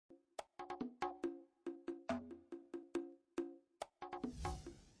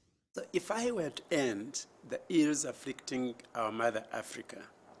So if I were to end the ills afflicting our mother Africa,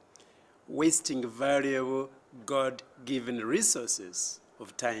 wasting valuable God-given resources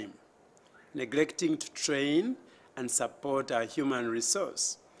of time, neglecting to train and support our human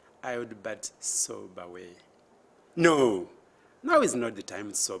resource, I would but sob away. No, now is not the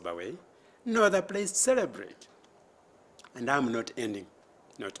time to sob away, nor the place to celebrate. And I'm not ending,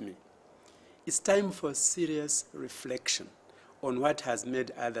 not me. It's time for serious reflection on what has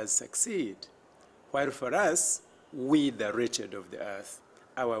made others succeed, while for us, we, the wretched of the earth,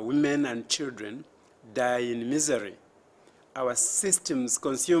 our women and children, die in misery, our systems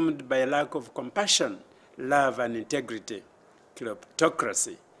consumed by lack of compassion, love, and integrity,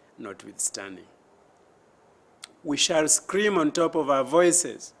 kleptocracy notwithstanding. We shall scream on top of our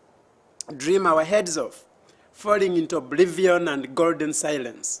voices, dream our heads off, falling into oblivion and golden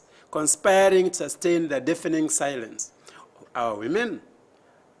silence, conspiring to sustain the deafening silence of our women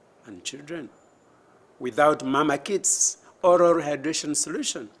and children, without mama kits, oral hydration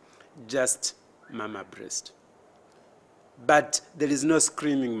solution, just mama breast. But there is no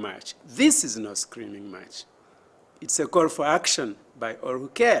screaming march. This is no screaming march. It's a call for action by all who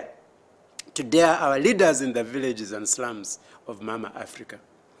care to dare our leaders in the villages and slums of Mama Africa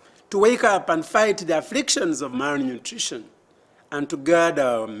to wake up and fight the afflictions of malnutrition and to guard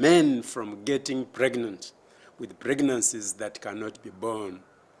our men from getting pregnant with pregnancies that cannot be born.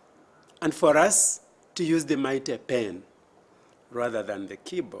 And for us to use the mighty pen rather than the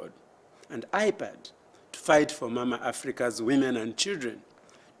keyboard and iPad to fight for Mama Africa's women and children,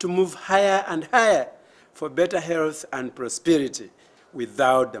 to move higher and higher for better health and prosperity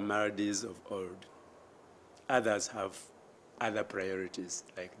without the maladies of old. Others have other priorities,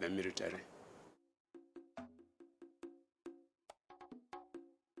 like the military.